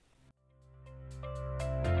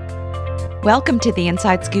Welcome to the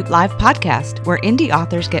Inside Scoop Live podcast, where indie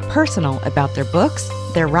authors get personal about their books,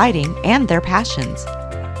 their writing, and their passions.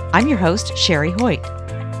 I'm your host, Sherry Hoyt.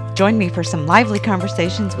 Join me for some lively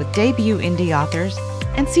conversations with debut indie authors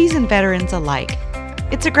and seasoned veterans alike.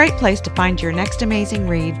 It's a great place to find your next amazing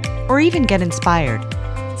read or even get inspired.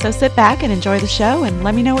 So sit back and enjoy the show and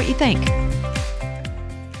let me know what you think.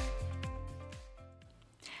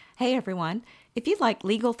 Hey everyone. If you like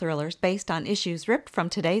legal thrillers based on issues ripped from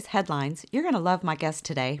today's headlines, you're going to love my guest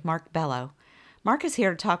today, Mark Bello. Mark is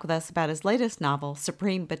here to talk with us about his latest novel,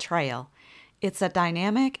 Supreme Betrayal. It's a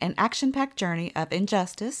dynamic and action-packed journey of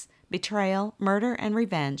injustice, betrayal, murder, and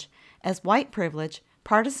revenge as white privilege,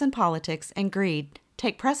 partisan politics, and greed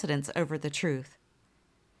take precedence over the truth.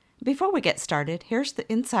 Before we get started, here's the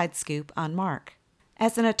inside scoop on Mark.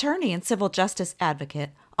 As an attorney and civil justice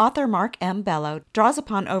advocate, author Mark M. Bello draws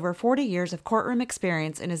upon over 40 years of courtroom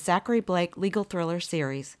experience in his Zachary Blake legal thriller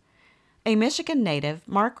series. A Michigan native,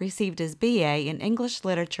 Mark received his BA in English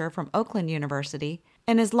Literature from Oakland University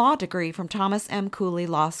and his law degree from Thomas M. Cooley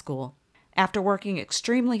Law School. After working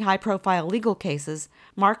extremely high-profile legal cases,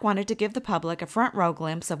 Mark wanted to give the public a front-row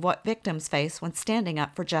glimpse of what victims face when standing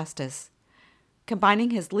up for justice. Combining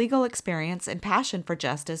his legal experience and passion for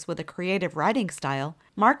justice with a creative writing style,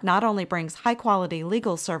 Mark not only brings high-quality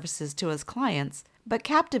legal services to his clients, but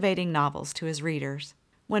captivating novels to his readers.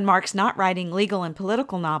 When Mark's not writing legal and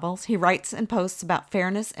political novels, he writes and posts about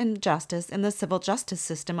fairness and justice in the civil justice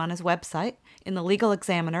system on his website, in the Legal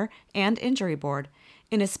Examiner, and Injury Board.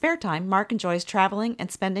 In his spare time, Mark enjoys traveling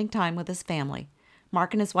and spending time with his family.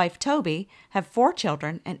 Mark and his wife, Toby, have 4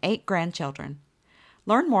 children and 8 grandchildren.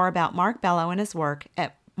 Learn more about Mark Bello and his work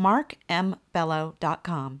at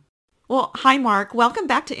markmbello.com. Well, hi, Mark. Welcome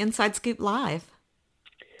back to Inside Scoop Live.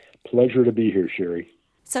 Pleasure to be here, Sherry.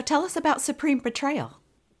 So tell us about Supreme Betrayal.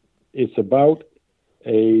 It's about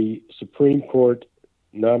a Supreme Court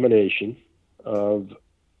nomination of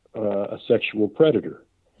a sexual predator.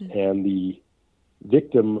 Mm-hmm. And the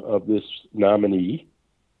victim of this nominee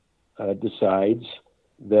decides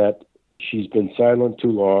that she's been silent too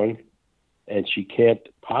long and she can't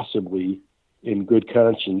possibly, in good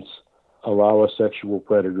conscience, allow a sexual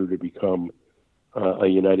predator to become a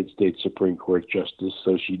United States Supreme Court justice,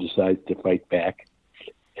 so she decides to fight back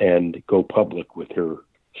and go public with her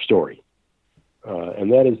story.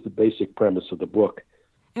 And that is the basic premise of the book.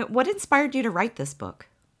 What inspired you to write this book?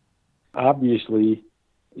 Obviously,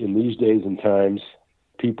 in these days and times,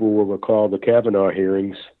 people will recall the Kavanaugh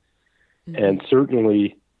hearings, mm-hmm. and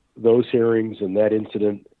certainly those hearings and that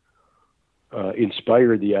incident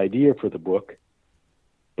inspired the idea for the book.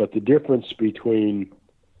 But the difference between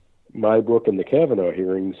my book and the Kavanaugh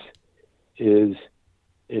hearings is,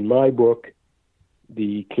 in my book,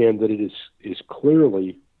 the candidate is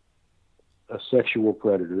clearly a sexual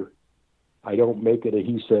predator. I don't make it a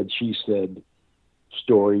he said, she said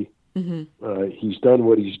story. Mm-hmm. He's done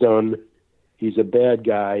what he's done. He's a bad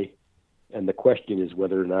guy. And the question is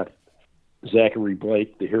whether or not Zachary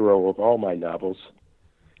Blake, the hero of all my novels,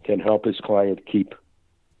 can help his client keep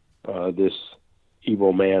this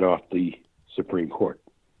evil man off the Supreme Court.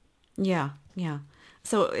 Yeah.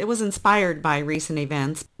 So it was inspired by recent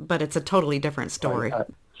events, but it's a totally different story.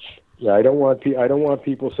 I don't want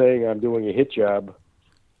people saying I'm doing a hit job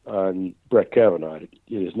on Brett Kavanaugh. It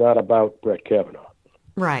is not about Brett Kavanaugh.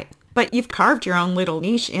 Right. But you've carved your own little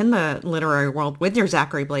niche in the literary world with your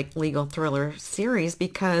Zachary Blake legal thriller series,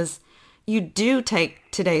 because you do take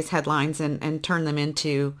today's headlines and turn them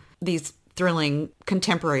into these thrilling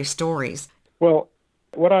contemporary stories. Well,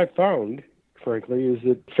 what I've found, frankly, is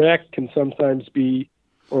that fact can sometimes be,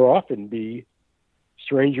 or often be,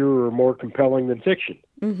 stranger or more compelling than fiction.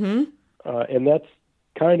 Mm-hmm. And that's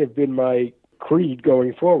kind of been my creed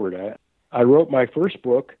going forward. I wrote my first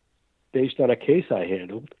book based on a case I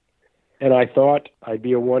handled, and I thought I'd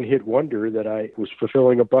be a one-hit wonder, that I was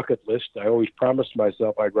fulfilling a bucket list. I always promised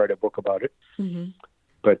myself I'd write a book about it. Mm-hmm.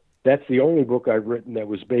 But that's the only book I've written that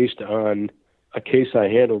was based on a case I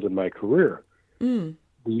handled in my career. Mm.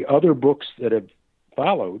 The other books that have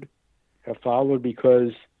followed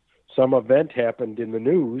because some event happened in the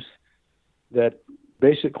news that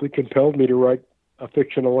basically compelled me to write a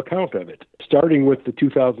fictional account of it, starting with the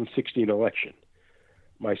 2016 election.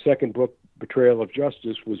 My second book, Betrayal of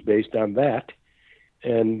Justice, was based on that.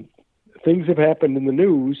 And things have happened in the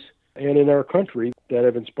news and in our country that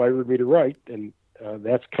have inspired me to write, and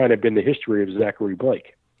that's kind of been the history of Zachary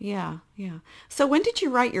Blake. Yeah. So when did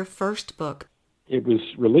you write your first book? It was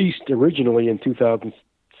released originally in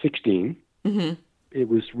 2016. Mm-hmm. It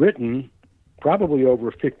was written probably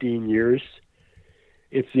over 15 years.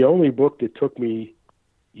 It's the only book that took me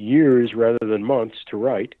years rather than months to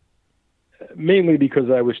write. mainly because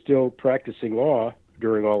I was still practicing law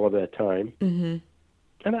during all of that time. Mm-hmm.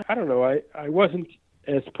 And I don't know, I wasn't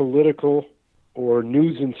as political or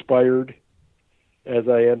news-inspired as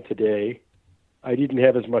I am today. I didn't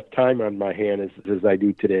have as much time on my hand as I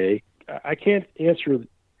do today. I can't answer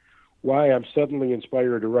why I'm suddenly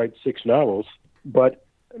inspired to write 6 novels, but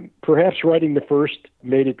perhaps writing the first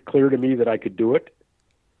made it clear to me that I could do it.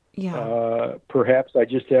 Yeah. Perhaps I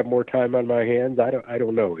just have more time on my hands. I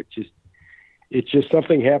don't know. It's just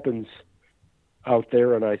something happens out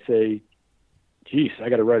there, and I say, geez, I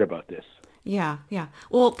got to write about this. Yeah, yeah.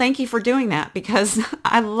 Well, thank you for doing that because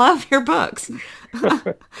I love your books.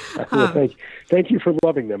 Well, thank you for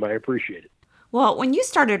loving them. I appreciate it. Well, when you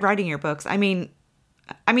started writing your books, I mean,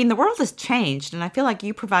 the world has changed, and I feel like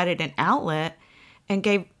you provided an outlet and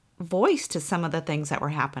gave voice to some of the things that were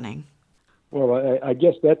happening. Well, I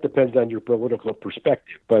guess that depends on your political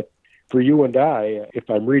perspective. But for you and I, if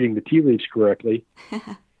I'm reading the tea leaves correctly,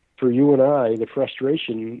 for you and I, the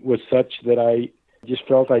frustration was such that I just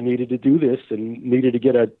felt I needed to do this and needed to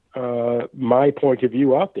get my point of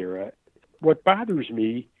view out there. What bothers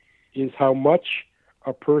me is how much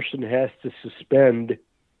a person has to suspend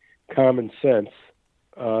common sense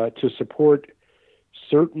to support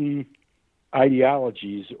certain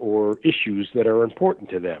ideologies or issues that are important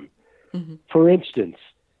to them. Mm-hmm. For instance,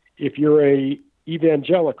 if you're a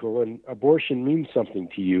evangelical and abortion means something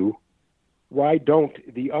to you, why don't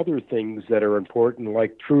the other things that are important,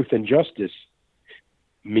 like truth and justice,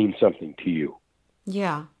 mean something to you?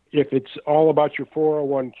 Yeah. If it's all about your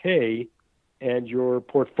 401k and your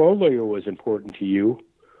portfolio is important to you,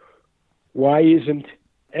 why isn't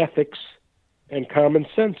ethics and common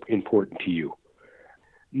sense important to you?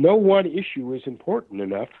 No one issue is important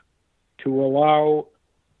enough to allow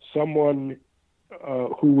someone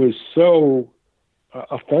who is so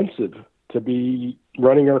offensive to be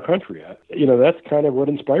running our country. That's kind of what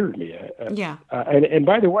inspired me. Yeah. And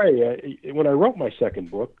by the way, when I wrote my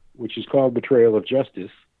second book, which is called Betrayal of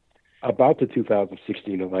Justice, about the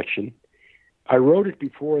 2016 election, I wrote it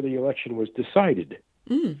before the election was decided.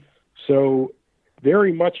 Mm. So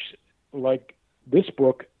very much like this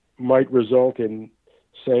book might result in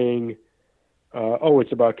saying,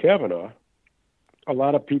 it's about Kavanaugh, a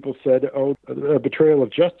lot of people said, Betrayal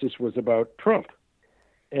of Justice was about Trump.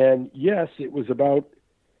 And yes, it was about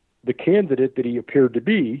the candidate that he appeared to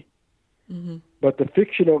be, mm-hmm. but the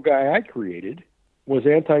fictional guy I created was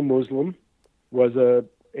anti-Muslim, was a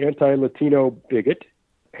anti-Latino bigot,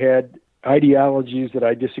 had ideologies that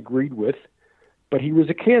I disagreed with, but he was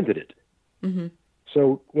a candidate. Mm-hmm.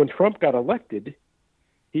 So when Trump got elected,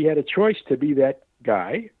 he had a choice to be that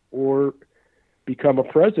guy or become a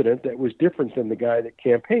president that was different than the guy that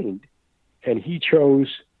campaigned, and he chose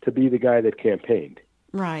to be the guy that campaigned.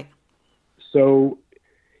 Right. So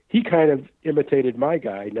he kind of imitated my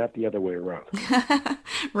guy, not the other way around.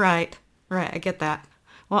 Right. I get that.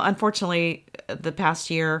 Well, unfortunately, the past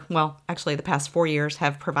 4 years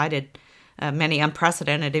have provided many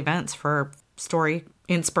unprecedented events for story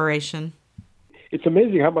inspiration. It's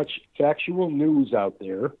amazing how much factual news out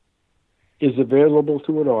there is available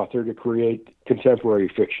to an author to create contemporary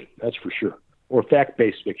fiction. That's for sure. Or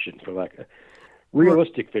fact-based fiction,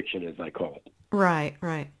 realistic fiction, as I call it. Right.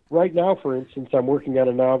 Right now, for instance, I'm working on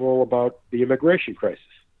a novel about the immigration crisis.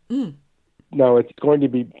 Mm. Now, it's going to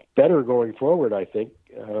be better going forward, I think,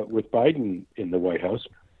 with Biden in the White House.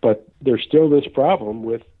 But there's still this problem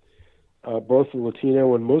with both the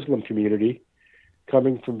Latino and Muslim community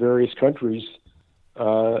coming from various countries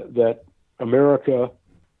that America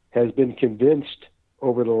has been convinced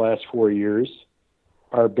over the last 4 years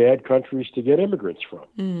are bad countries to get immigrants from.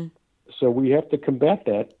 Mm. So we have to combat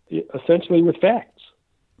that essentially with facts.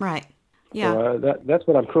 Right. Yeah. That's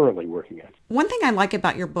what I'm currently working on. One thing I like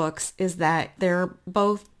about your books is that they're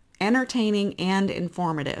both entertaining and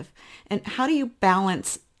informative. And how do you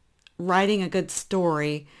balance writing a good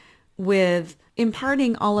story with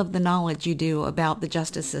imparting all of the knowledge you do about the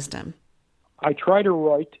justice system? I try to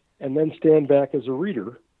write and then stand back as a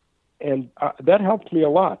reader, and that helped me a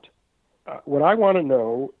lot. What I want to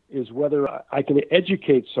know is whether I can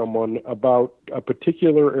educate someone about a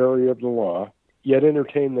particular area of the law, yet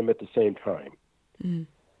entertain them at the same time. Mm.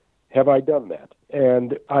 Have I done that?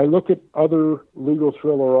 And I look at other legal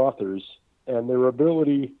thriller authors and their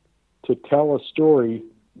ability to tell a story,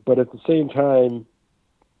 but at the same time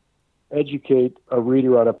educate a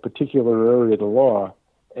reader on a particular area of the law.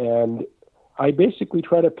 And I basically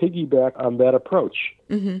try to piggyback on that approach.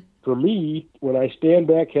 Mm-hmm. For me, when I stand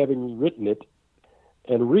back having written it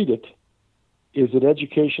and read it, is it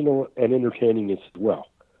educational and entertaining as well?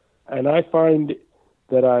 And I find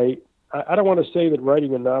that I I don't want to say that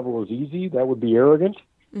writing a novel is easy. That would be arrogant.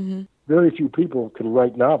 Mm-hmm. Very few people can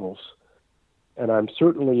write novels, and I'm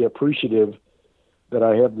certainly appreciative that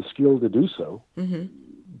I have the skill to do so. Mm-hmm.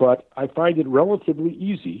 But I find it relatively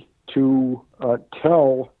easy to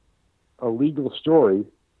tell a legal story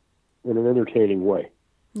in an entertaining way.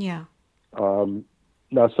 Yeah.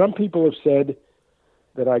 Now, some people have said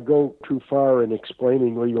that I go too far in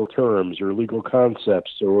explaining legal terms or legal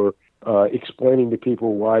concepts or explaining to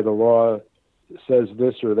people why the law says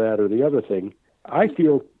this or that or the other thing. I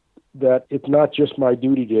feel that it's not just my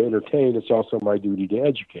duty to entertain, it's also my duty to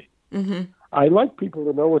educate. Mm-hmm. I like people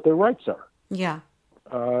to know what their rights are. Yeah.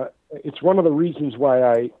 It's one of the reasons why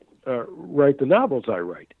I write the novels I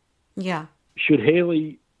write. Yeah. Should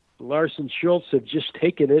Haley Larson Schultz have just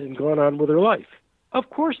taken it and gone on with her life? Of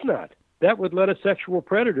course not. That would let a sexual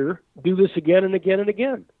predator do this again and again and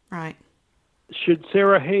again. Right. Should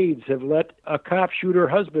Sarah Hayes have let a cop shoot her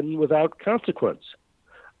husband without consequence?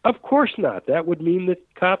 Of course not. That would mean that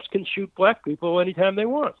cops can shoot black people anytime they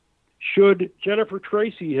want. Should Jennifer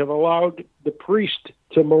Tracy have allowed the priest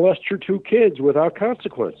to molest her 2 kids without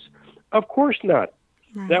consequence? Of course not.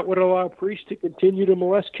 Right. That would allow priests to continue to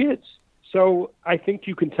molest kids. So I think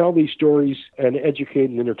you can tell these stories and educate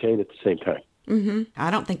and entertain at the same time. Mm-hmm. I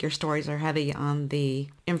don't think your stories are heavy on the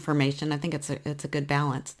information. I think it's a good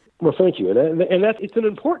balance. Well, thank you. And that it's an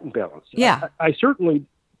important balance. Yeah. I certainly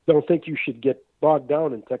don't think you should get bogged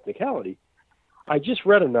down in technicality. I just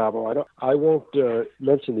read a novel. I won't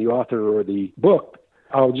mention the author or the book.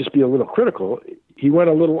 I'll just be a little critical. He went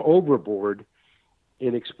a little overboard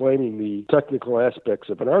in explaining the technical aspects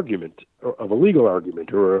of an argument, of a legal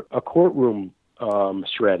argument, or a courtroom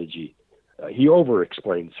strategy. He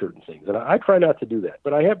over-explained certain things, and I try not to do that.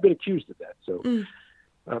 But I have been accused of that. So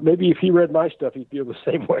maybe if he read my stuff, he'd feel the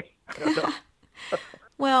same way. I don't know.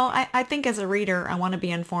 Well, I think as a reader, I want to be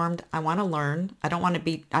informed. I want to learn. I don't want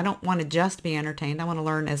to just be entertained. I want to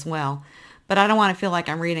learn as well. But I don't want to feel like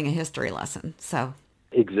I'm reading a history lesson. So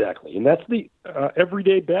exactly. And that's the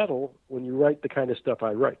everyday battle when you write the kind of stuff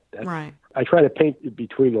I write. Right. I try to paint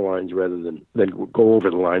between the lines rather than go over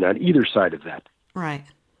the line on either side of that. Right.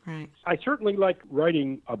 Right. I certainly like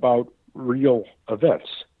writing about real events.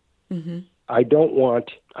 Mm-hmm. I don't want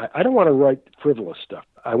to write frivolous stuff.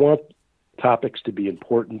 I want topics to be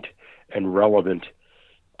important and relevant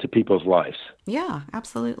to people's lives. Yeah,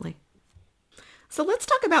 absolutely. So let's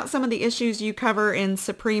talk about some of the issues you cover in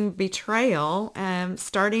Supreme Betrayal,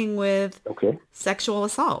 starting with sexual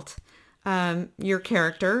assault. Your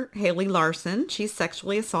character, Haley Larson, she's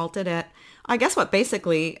sexually assaulted at, I guess, what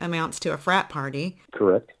basically amounts to a frat party.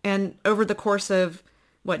 Correct. And over the course of,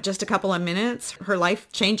 just a couple of minutes, her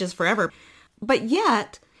life changes forever. But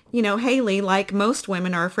yet, Haley, like most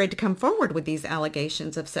women, are afraid to come forward with these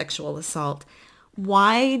allegations of sexual assault.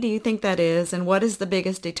 Why do you think that is, and what is the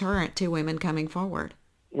biggest deterrent to women coming forward?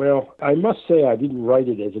 Well, I must say I didn't write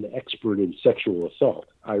it as an expert in sexual assault.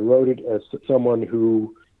 I wrote it as someone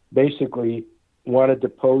who basically wanted to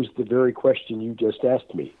pose the very question you just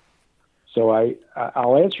asked me. So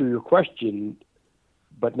I'll answer your question,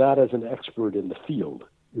 but not as an expert in the field.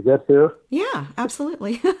 Is that fair? Yeah,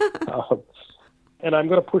 absolutely. And I'm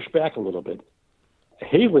going to push back a little bit.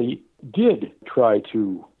 Haley did try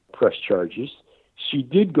to press charges. She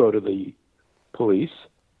did go to the police.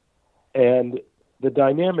 And the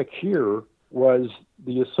dynamic here was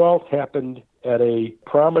the assault happened at a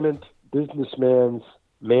prominent businessman's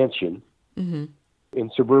mansion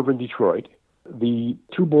in suburban Detroit. The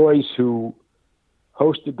 2 boys who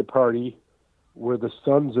hosted the party were the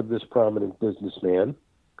sons of this prominent businessman.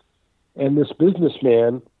 And this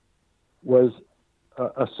businessman was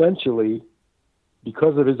essentially,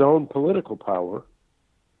 because of his own political power,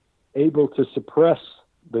 able to suppress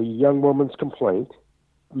the young woman's complaint,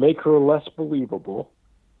 make her less believable,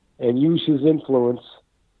 and use his influence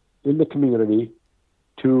in the community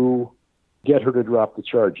to get her to drop the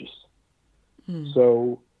charges.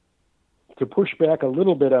 So to push back a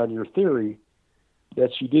little bit on your theory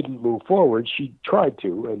that she didn't move forward, she tried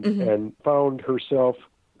to and found herself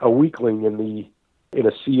a weakling in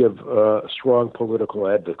a sea of strong political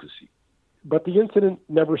advocacy. But the incident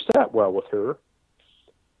never sat well with her.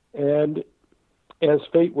 And as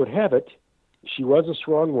fate would have it, she was a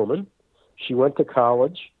strong woman. She went to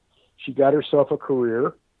college. She got herself a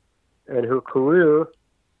career. And her career,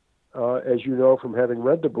 as you know from having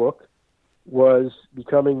read the book, was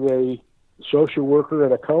becoming a social worker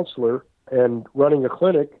and a counselor and running a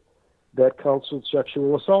clinic that counseled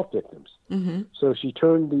sexual assault victims. So she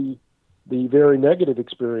turned the very negative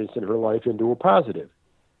experience in her life into a positive.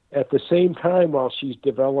 At the same time, while she's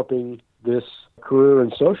developing this career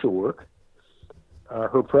in social work,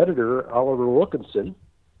 her predator, Oliver Wilkinson,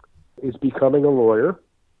 is becoming a lawyer,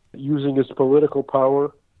 using his political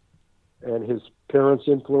power and his parents'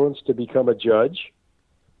 influence to become a judge,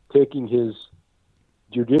 taking his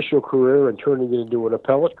judicial career and turning it into an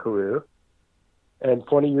appellate career. And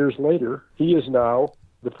 20 years later, he is now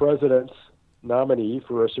the president's nominee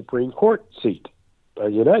for a Supreme Court seat, a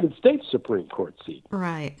United States Supreme Court seat.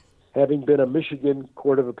 Right. Having been a Michigan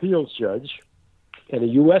Court of Appeals judge and a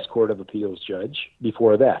U.S. Court of Appeals judge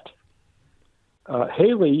before that.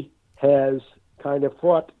 Haley has kind of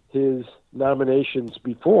fought his nominations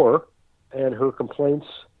before, and her complaints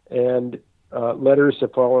and letters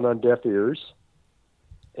have fallen on deaf ears.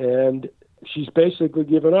 And she's basically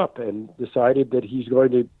given up and decided that he's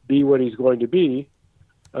going to be what he's going to be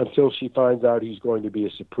until she finds out he's going to be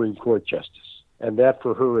a Supreme Court justice. And that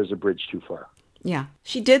for her is a bridge too far. Yeah.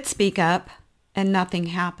 She did speak up and nothing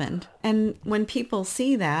happened. And when people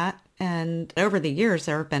see that, and over the years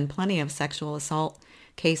there have been plenty of sexual assault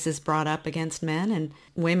cases brought up against men, and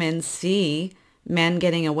women see men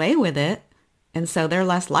getting away with it, and so they're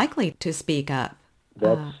less likely to speak up.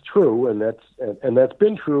 That's true, and that's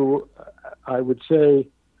been true, I would say,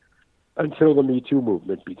 until the Me Too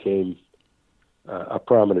movement became a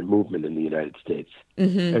prominent movement in the United States.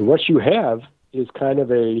 Mm-hmm. And what you have is kind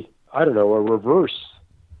of a reverse,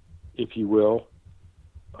 if you will,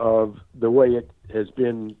 of the way it has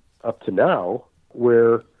been up to now,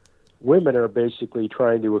 where women are basically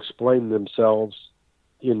trying to explain themselves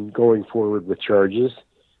in going forward with charges.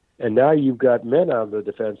 And now you've got men on the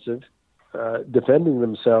defensive, defending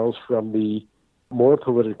themselves from the more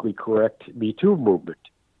politically correct Me Too movement.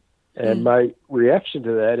 And my reaction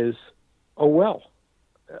to that is, oh, well,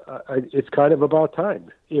 it's kind of about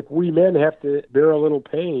time. If we men have to bear a little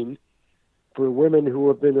pain for women who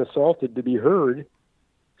have been assaulted to be heard,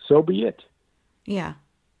 so be it. Yeah.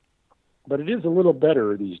 But it is a little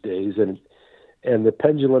better these days, and the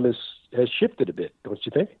pendulum has shifted a bit, don't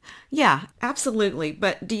you think? Yeah, absolutely.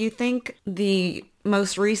 But do you think the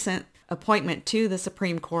most recent appointment to the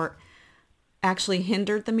Supreme Court actually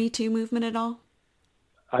hindered the Me Too movement at all?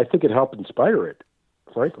 I think it helped inspire it,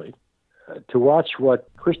 frankly. To watch what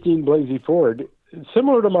Christine Blasey Ford,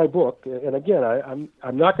 similar to my book, and again,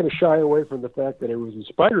 I'm not going to shy away from the fact that it was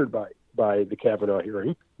inspired by the Kavanaugh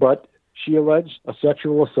hearing, but she alleged a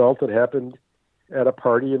sexual assault that happened at a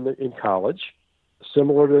party in college,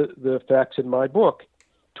 similar to the facts in my book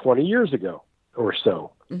 20 years ago or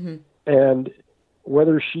so. Mm-hmm. And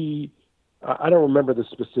whether I don't remember the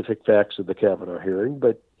specific facts of the Kavanaugh hearing,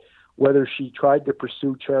 but whether she tried to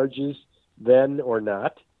pursue charges then or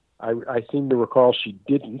not, I seem to recall she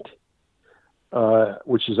didn't,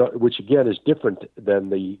 which again is different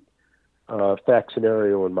than the fact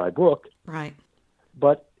scenario in my book. Right.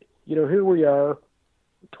 But here we are,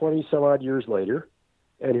 20 some odd years later,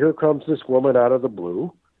 and here comes this woman out of the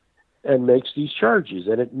blue and makes these charges,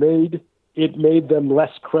 and it made them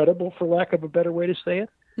less credible, for lack of a better way to say it.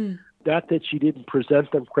 Mm. Not that she didn't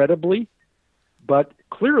present them credibly, but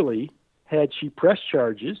clearly, had she pressed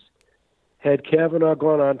charges, had Kavanaugh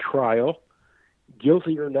gone on trial,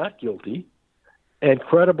 guilty or not guilty, and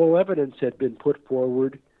credible evidence had been put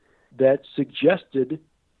forward that suggested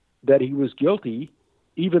that he was guilty,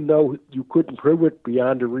 even though you couldn't prove it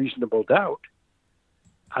beyond a reasonable doubt,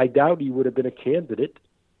 I doubt he would have been a candidate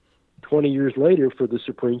 20 years later for the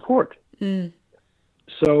Supreme Court. Mm.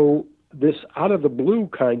 So this out-of-the-blue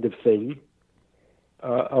kind of thing,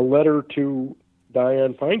 a letter to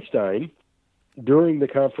Dianne Feinstein during the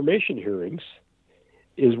confirmation hearings,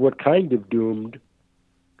 is what kind of doomed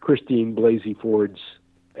Christine Blasey Ford's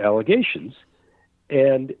allegations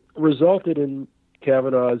and resulted in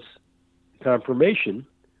Kavanaugh's confirmation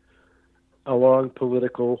along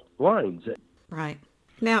political lines. Right.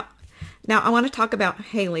 Now I want to talk about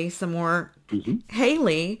Haley some more. Mm-hmm.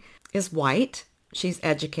 Haley is white. She's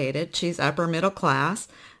educated. She's upper middle class.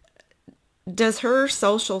 Does her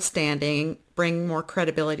social standing bring more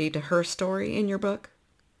credibility to her story in your book?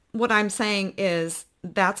 What I'm saying is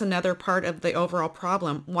that's another part of the overall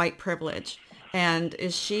problem, white privilege. And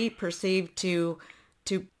is she perceived to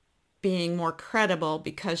being more credible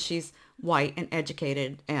because she's white and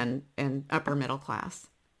educated and upper middle class?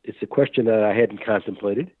 It's a question that I hadn't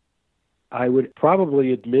contemplated. I would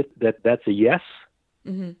probably admit that that's a yes,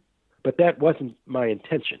 mm-hmm. but that wasn't my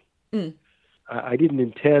intention. Mm. I didn't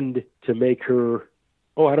intend to make her,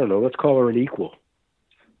 let's call her an equal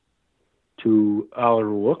to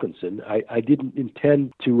Oliver Wilkinson. I didn't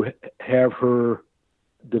intend to have her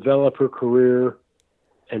develop her career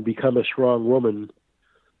and become a strong woman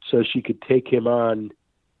so she could take him on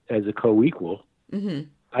as a co-equal. Mm-hmm.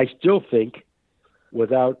 I still think,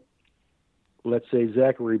 without let's say,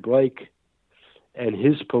 Zachary Blake and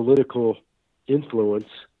his political influence,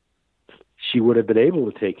 she would have been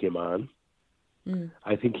able to take him on.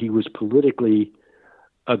 I think he was politically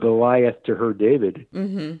a Goliath to her David.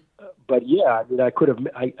 Mm-hmm. But yeah, I mean,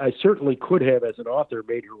 I certainly could have, as an author,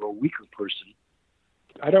 made her a weaker person.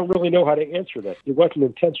 I don't really know how to answer that. It wasn't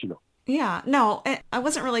intentional. Yeah, no, I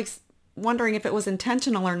wasn't really wondering if it was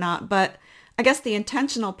intentional or not, but I guess the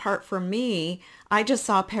intentional part for me, I just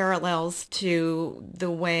saw parallels to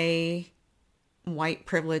the way white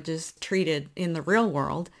privilege is treated in the real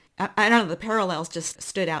world. I don't know, the parallels just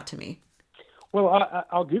stood out to me. Well,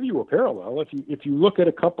 I'll give you a parallel. If you look at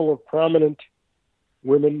a couple of prominent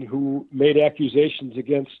women who made accusations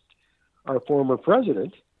against our former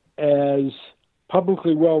president, as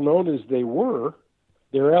publicly well known as they were,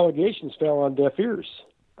 their allegations fell on deaf ears.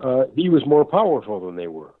 He was more powerful than they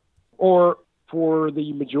were. Or for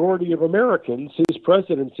the majority of Americans, his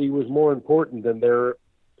presidency was more important than their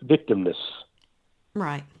victimness.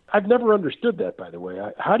 Right. I've never understood that, by the way.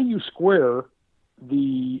 How do you square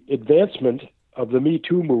the advancement of the Me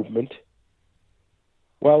Too movement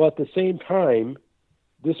while at the same time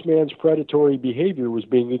this man's predatory behavior was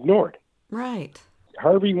being ignored? Right.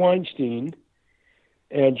 Harvey Weinstein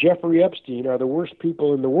and Jeffrey Epstein are the worst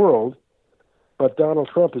people in the world, but Donald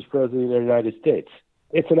Trump is president of the United States.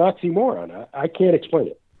 It's an oxymoron. I can't explain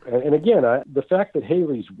it. And again, the fact that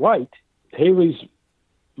Haley's white, Haley's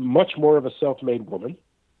much more of a self-made woman.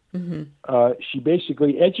 Mm-hmm. She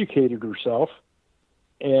basically educated herself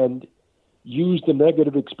and used a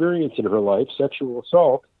negative experience in her life, sexual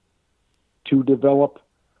assault, to develop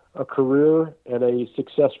a career and a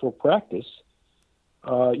successful practice.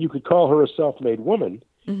 You could call her a self-made woman.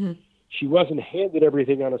 Mm-hmm. She wasn't handed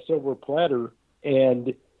everything on a silver platter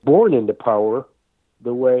and born into power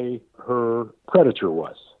the way her predator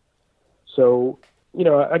was. So,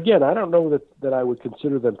 again, I don't know that I would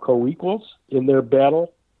consider them co-equals in their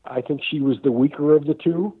battle. I think she was the weaker of the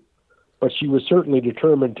two, but she was certainly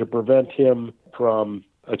determined to prevent him from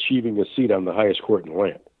achieving a seat on the highest court in the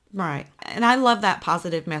land. Right. And I love that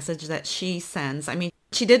positive message that she sends. I mean,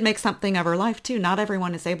 she did make something of her life, too. Not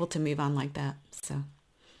everyone is able to move on like that. So.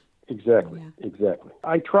 Exactly.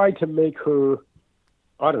 I tried to make her,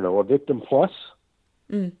 a victim plus.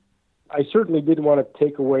 Mm. I certainly didn't want to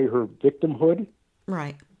take away her victimhood.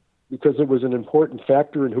 Right. Because it was an important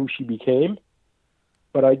factor in who she became.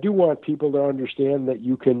 But I do want people to understand that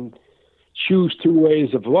you can choose two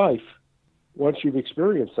ways of life once you've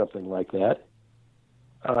experienced something like that.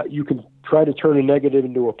 You can try to turn a negative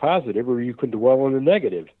into a positive, or you can dwell on the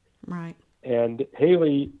negative. Right. And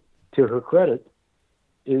Haley, to her credit,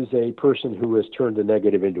 is a person who has turned a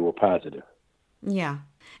negative into a positive. Yeah.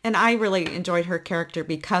 And I really enjoyed her character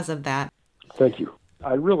because of that. Thank you.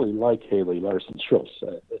 I really like Haley Larson Schultz.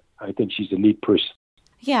 I think she's a neat person.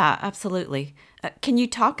 Yeah, absolutely. Can you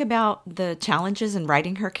talk about the challenges in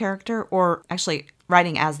writing her character, or actually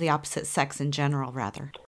writing as the opposite sex in general,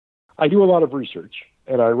 rather? I do a lot of research,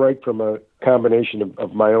 and I write from a combination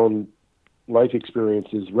of my own life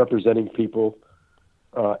experiences representing people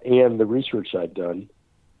and the research I've done.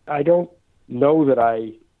 I don't know that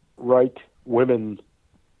I write women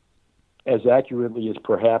as accurately as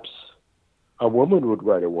perhaps a woman would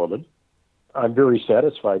write a woman. I'm very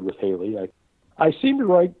satisfied with Haley. I seem to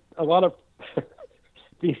write a lot of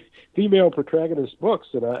female protagonist books,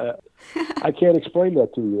 and I can't explain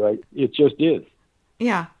that to you. It just is.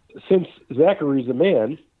 Yeah. Since Zachary's a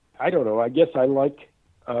man, I don't know. I guess I like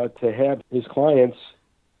to have his clients,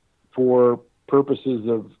 for purposes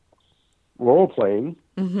of role-playing,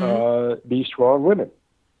 be strong women.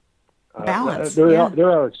 Balance.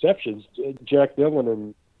 There are exceptions. Jack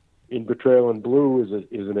Dillon in Betrayal in Blue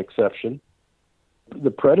is an exception.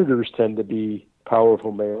 The predators tend to be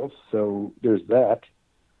powerful males, so there's that.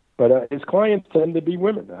 But his clients tend to be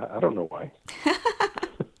women. I don't know why.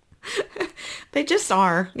 They just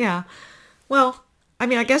are, yeah. Well, I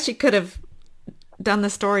mean, I guess you could have done the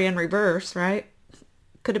story in reverse, right?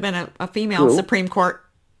 Could have been a female True. Supreme Court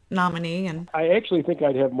nominee. And I actually think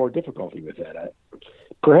I'd have more difficulty with that.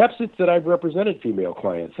 Perhaps it's that I've represented female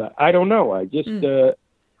clients. I don't know. I just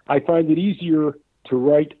I find it easier to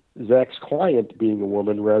write Zach's client being a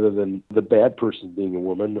woman rather than the bad person being a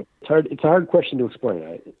woman. It's a hard question to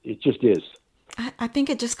explain. It just is. I think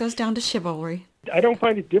it just goes down to chivalry. I don't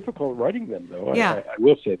find it difficult writing them, though. Yeah. I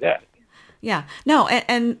will say that. Yeah. No,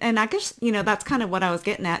 and I guess, that's kind of what I was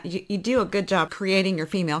getting at. You do a good job creating your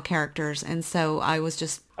female characters, and so I was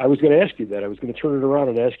going to ask you that. I was going to turn it around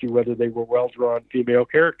and ask you whether they were well-drawn female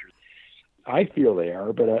characters. I feel they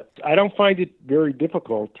are, but I don't find it very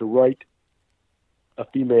difficult to write a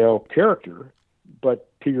female character. But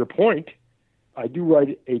to your point, I do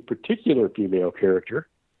write a particular female character,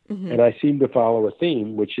 Mm-hmm. and I seem to follow a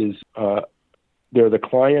theme, which is they're the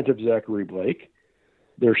client of Zachary Blake.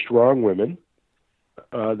 They're strong women.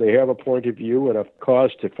 They have a point of view and a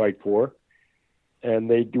cause to fight for, and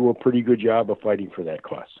they do a pretty good job of fighting for that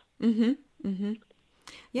cause. Mm-hmm. Mm-hmm.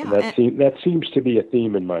 Yeah. And that seems to be a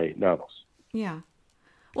theme in my novels. Yeah.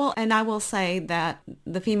 Well, and I will say that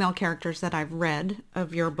the female characters that I've read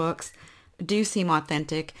of your books do seem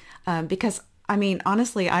authentic because, I mean,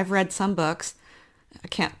 honestly, I've read some books, I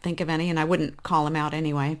can't think of any, and I wouldn't call them out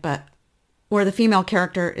anyway, but where the female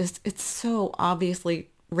character it's so obviously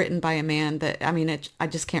written by a man that, I mean, I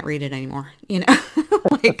just can't read it anymore, you know?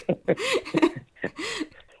 Like,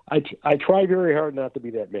 I try very hard not to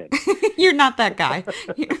be that man. you're not that guy.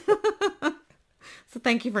 So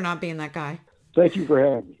thank you for not being that guy. Thank you for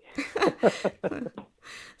having me.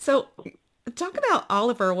 So talk about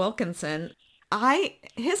Oliver Wilkinson. I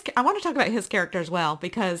want to talk about his character as well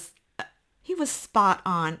because he was spot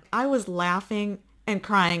on. I was laughing and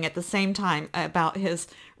crying at the same time about his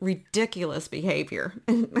ridiculous behavior.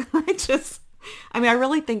 And I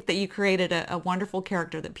really think that you created a wonderful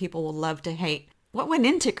character that people will love to hate. What went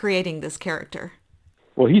into creating this character?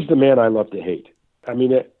 Well, he's the man I love to hate. I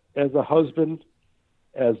mean, as a husband,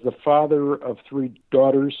 as the father of 3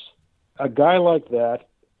 daughters, a guy like that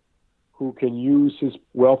who can use his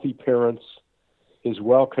wealthy parents, his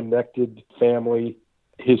well-connected family,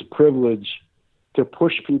 his privilege to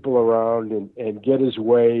push people around and get his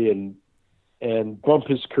way and bump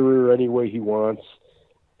his career any way he wants,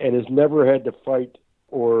 and has never had to fight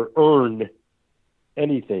or earn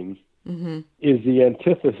anything, Mm-hmm. is the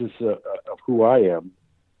antithesis of who I am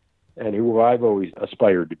and who I've always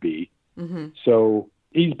aspired to be. Mm-hmm. So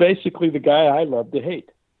he's basically the guy I love to hate.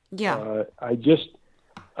 Yeah.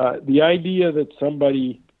 The idea that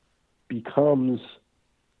somebody becomes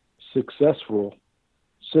successful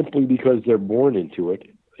simply because they're born into it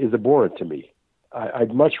is abhorrent to me.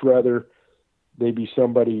 I'd much rather they be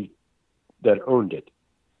somebody that earned it.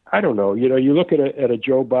 I don't know. You know, you look at a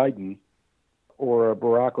Joe Biden or a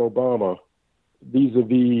Barack Obama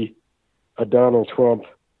vis-a-vis a Donald Trump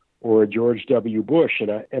or a George W. Bush.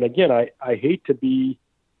 And again, I hate to be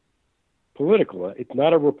political. It's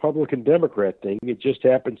not a Republican-Democrat thing. It just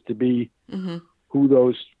happens to be Mm-hmm. who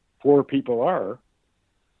those 4 people are.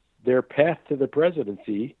 Their path to the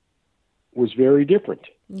presidency was very different.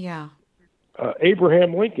 Yeah.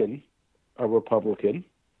 Abraham Lincoln, a Republican,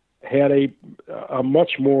 had a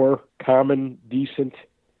much more common, decent,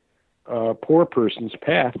 poor person's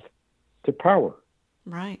path to power.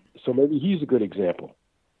 Right. So maybe he's a good example.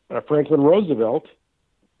 Franklin Roosevelt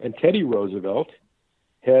and Teddy Roosevelt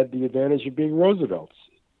had the advantage of being Roosevelts,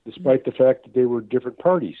 despite the fact that they were different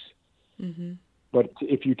parties. Mm-hmm. But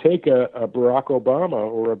if you take a Barack Obama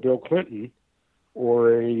or a Bill Clinton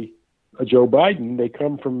or a Joe Biden, they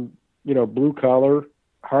come from, blue collar,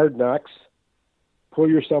 hard knocks, pull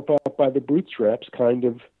yourself up by the bootstraps kind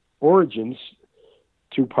of origins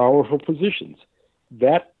to powerful positions.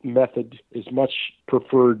 That method is much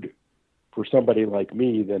preferred for somebody like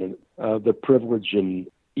me than the privilege and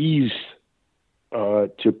ease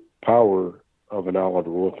to power of an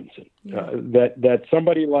Oliver Wilkinson. Yeah. That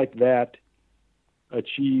somebody like that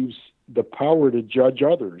achieves the power to judge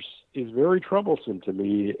others is very troublesome to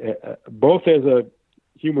me, both as a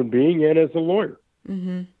human being and as a lawyer.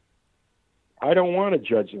 Mm-hmm. I don't want a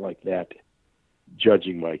judge like that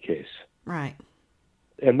judging my case. Right.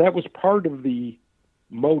 And that was part of the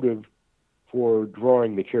motive for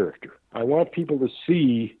drawing the character. I want people to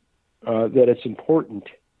see that it's important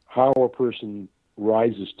how a person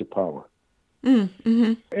rises to power.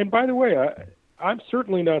 Mm-hmm. And by the way, I'm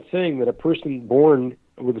certainly not saying that a person born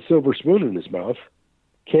with a silver spoon in his mouth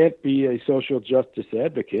can't be a social justice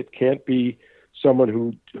advocate, can't be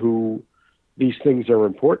someone who these things are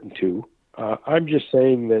important to. I'm just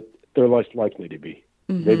saying that they're less likely to be.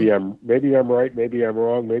 Mm-hmm. Maybe I'm right, maybe I'm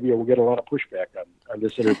wrong, maybe I will get a lot of pushback on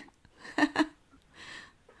this interview.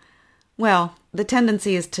 Well, the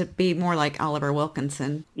tendency is to be more like Oliver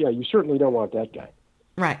Wilkinson. Yeah, you certainly don't want that guy.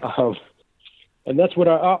 Right. And that's what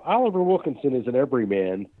Oliver Wilkinson is, an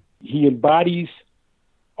everyman. He embodies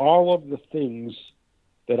all of the things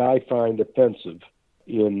that I find offensive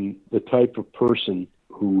in the type of person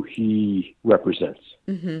who he represents.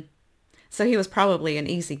 Mm-hmm. So he was probably an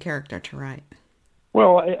easy character to write.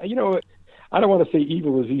 Well, I don't want to say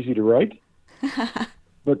evil is easy to write,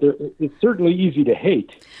 but it's certainly easy to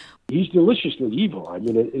hate. He's deliciously evil. I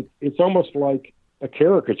mean, it's almost like a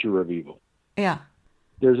caricature of evil. Yeah.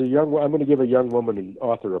 I'm going to give a young woman and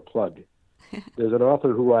author a plug. There's an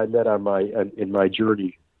author who I met in my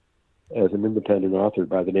journey as an independent author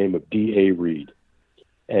by the name of D.A. Reed.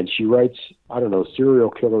 And she writes, serial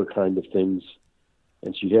killer kind of things.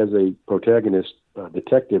 And she has a protagonist,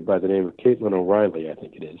 detective by the name of Caitlin O'Reilly, I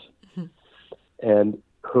think it is. Mm-hmm. And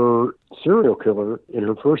her serial killer in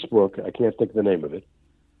her first book, I can't think of the name of it.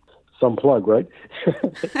 Some plug, right?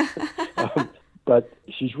 But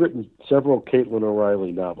she's written several Caitlin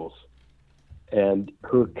O'Reilly novels. And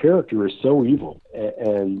her character is so evil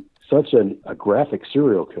and such a graphic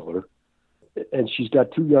serial killer. And she's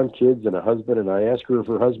got 2 young kids and a husband. And I asked her if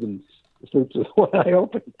her husband sleeps with one eye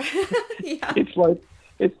open. Yeah.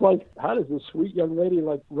 It's like, how does this sweet young lady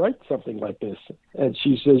write something like this? And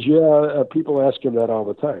she says, people ask him that all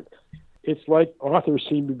the time. It's like authors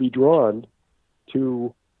seem to be drawn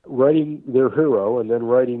to writing their hero and then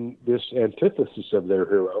writing this antithesis of their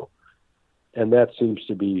hero. And that seems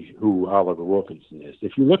to be who Oliver Wilkinson is.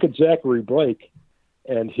 If you look at Zachary Blake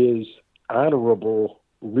and his honorable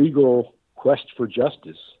legal quest for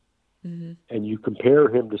justice, mm-hmm. and you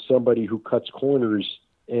compare him to somebody who cuts corners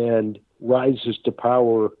and rises to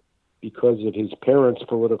power because of his parents'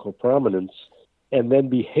 political prominence, and then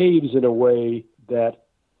behaves in a way that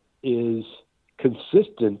is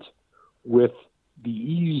consistent with the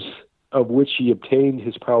ease of which he obtained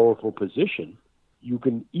his powerful position, you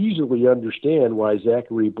can easily understand why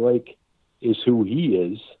Zachary Blake is who he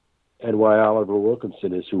is and why Oliver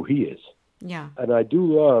Wilkinson is who he is. Yeah. And I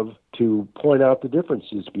do love to point out the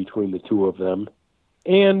differences between the two of them.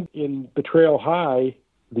 And in Betrayal High,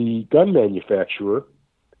 the gun manufacturer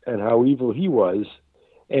and how evil he was,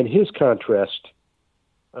 and his contrast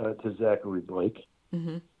to Zachary Blake,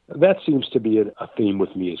 mm-hmm. that seems to be a theme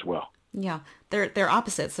with me as well. Yeah, they're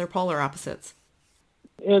opposites. They're polar opposites.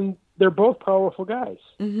 And they're both powerful guys.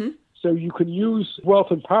 Mm-hmm. So you can use wealth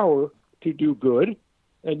and power to do good,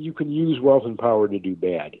 and you can use wealth and power to do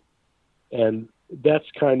bad. And that's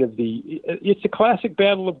kind of it's a classic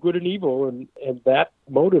battle of good and evil, and that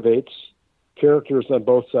motivates characters on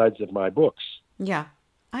both sides of my books. Yeah.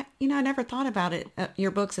 I never thought about it,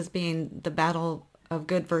 your books, as being the battle of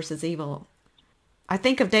good versus evil. I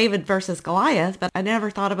think of David versus Goliath, but I never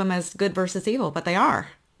thought of them as good versus evil, but they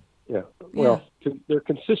are. Yeah. Well, they're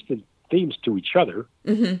consistent themes to each other.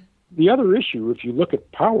 Mm-hmm. The other issue, if you look at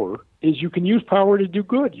power, is you can use power to do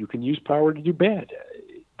good. You can use power to do bad.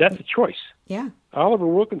 That's a choice. Yeah. Oliver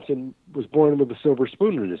Wilkinson was born with a silver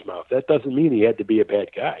spoon in his mouth. That doesn't mean he had to be a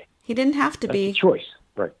bad guy. He didn't have to be. That's a choice.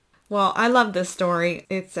 Right. Well, I love this story.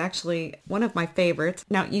 It's actually one of my favorites.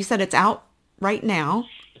 Now, you said it's out right now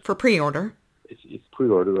for pre-order. It's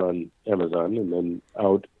pre-order on Amazon and then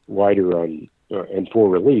out wider on and for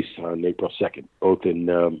release on April 2nd, both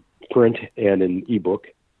in print and in ebook.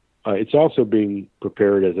 It's also being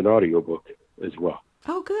prepared as an audiobook as well.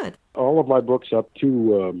 Oh, good. All of my books up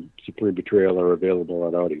to Supreme Betrayal are available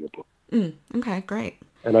on audiobook. Okay, great.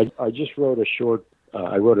 And I just wrote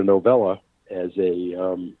I wrote a novella as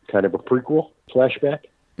a kind of a prequel, flashback,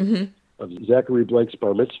 mm-hmm. of Zachary Blake's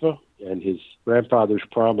bar mitzvah and his grandfather's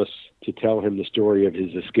promise to tell him the story of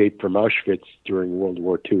his escape from Auschwitz during World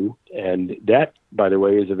War II. And that, by the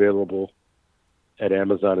way, is available at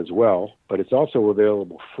Amazon as well, but it's also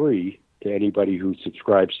available free to anybody who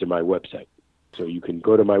subscribes to my website. So you can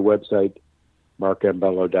go to my website,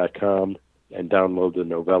 markmbello.com, and download the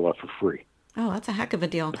novella for free. Oh, that's a heck of a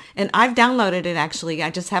deal. And I've downloaded it, actually. I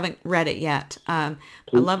just haven't read it yet.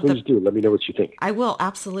 Please do. Let me know what you think. I will,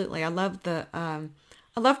 absolutely. I love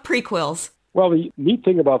I love prequels. Well, the neat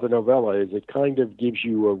thing about the novella is it kind of gives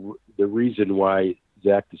you the reason why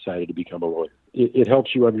Zach decided to become a lawyer. It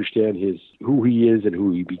helps you understand who he is and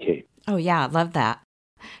who he became. Oh, yeah, I love that.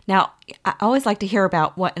 Now, I always like to hear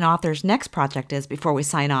about what an author's next project is before we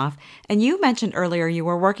sign off. And you mentioned earlier you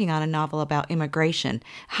were working on a novel about immigration.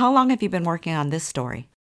 How long have you been working on this story?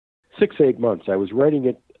 6-8 months. I was writing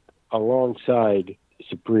it alongside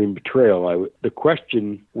Supreme Betrayal. The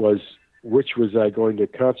question was, which was I going to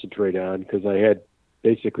concentrate on? Because I had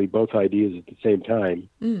basically both ideas at the same time.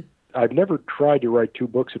 I've never tried to write 2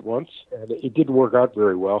 books at once, and it didn't work out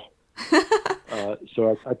very well.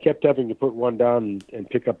 So I kept having to put one down and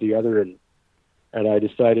pick up the other, and I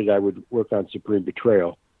decided I would work on Supreme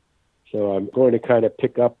Betrayal. So I'm going to kind of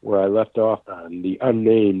pick up where I left off on the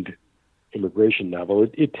unnamed immigration novel.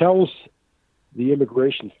 It tells the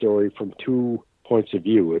immigration story from 2 points of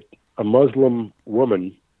view. A Muslim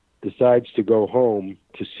woman decides to go home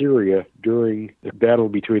to Syria during the battle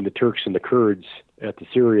between the Turks and the Kurds at the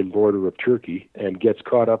Syrian border of Turkey and gets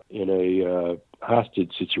caught up in a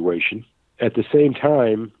hostage situation. At the same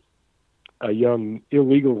time, a young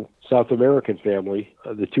illegal South American family,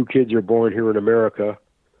 the 2 kids are born here in America,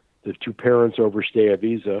 the 2 parents overstay a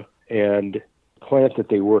visa, and the plant that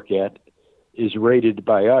they work at is raided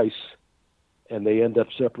by ICE, and they end up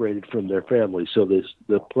separated from their family. So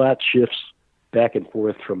the plot shifts back and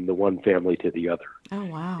forth from the one family to the other. Oh,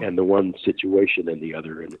 wow. And the one situation and the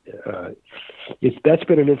other. And that's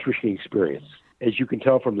been an interesting experience. As you can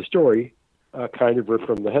tell from the story, kind of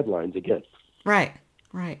from the headlines again. Right.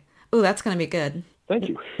 Ooh, that's going to be good. Thank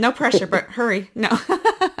you. No pressure, but hurry. No.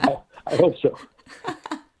 I hope so.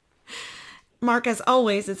 Mark, as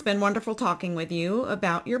always, it's been wonderful talking with you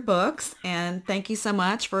about your books, and thank you so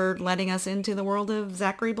much for letting us into the world of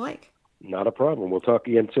Zachary Blake. Not a problem. We'll talk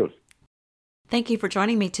again soon. Thank you for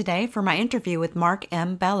joining me today for my interview with Mark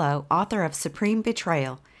M. Bello, author of Supreme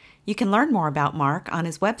Betrayal. You can learn more about Mark on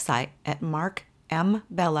his website at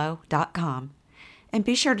markmbello.com. And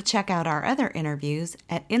be sure to check out our other interviews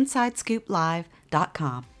at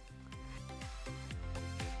InsideScoopLive.com.